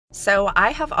So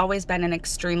I have always been an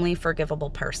extremely forgivable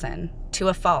person, to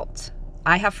a fault.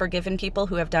 I have forgiven people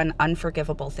who have done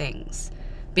unforgivable things.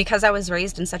 Because I was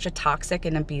raised in such a toxic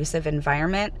and abusive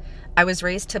environment, I was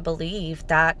raised to believe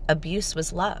that abuse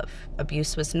was love,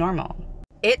 abuse was normal.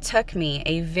 It took me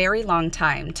a very long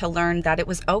time to learn that it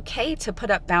was okay to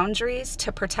put up boundaries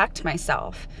to protect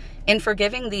myself. In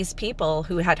forgiving these people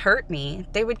who had hurt me,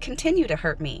 they would continue to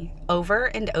hurt me over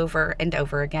and over and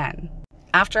over again.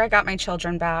 After I got my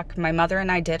children back, my mother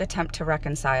and I did attempt to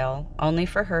reconcile, only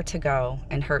for her to go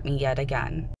and hurt me yet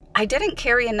again. I didn't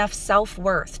carry enough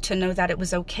self-worth to know that it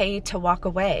was okay to walk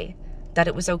away, that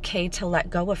it was okay to let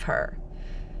go of her.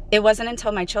 It wasn't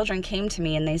until my children came to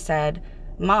me and they said,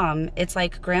 "Mom, it's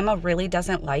like Grandma really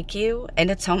doesn't like you, and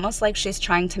it's almost like she's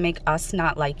trying to make us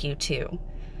not like you too."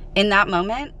 In that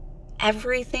moment,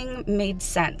 everything made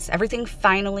sense. Everything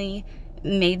finally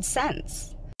made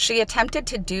sense. She attempted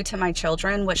to do to my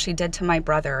children what she did to my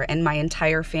brother and my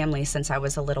entire family since I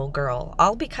was a little girl,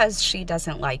 all because she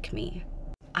doesn't like me.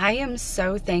 I am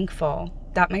so thankful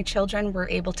that my children were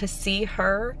able to see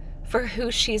her for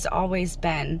who she's always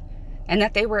been, and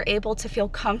that they were able to feel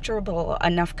comfortable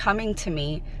enough coming to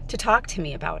me to talk to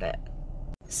me about it.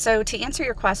 So to answer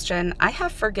your question, I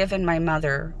have forgiven my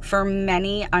mother for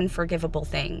many unforgivable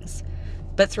things.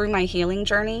 But through my healing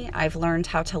journey, I've learned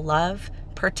how to love,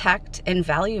 protect, and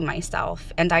value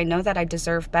myself. And I know that I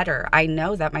deserve better. I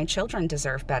know that my children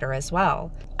deserve better as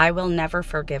well. I will never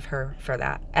forgive her for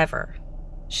that, ever.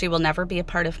 She will never be a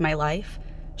part of my life.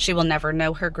 She will never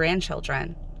know her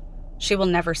grandchildren. She will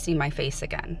never see my face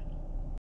again.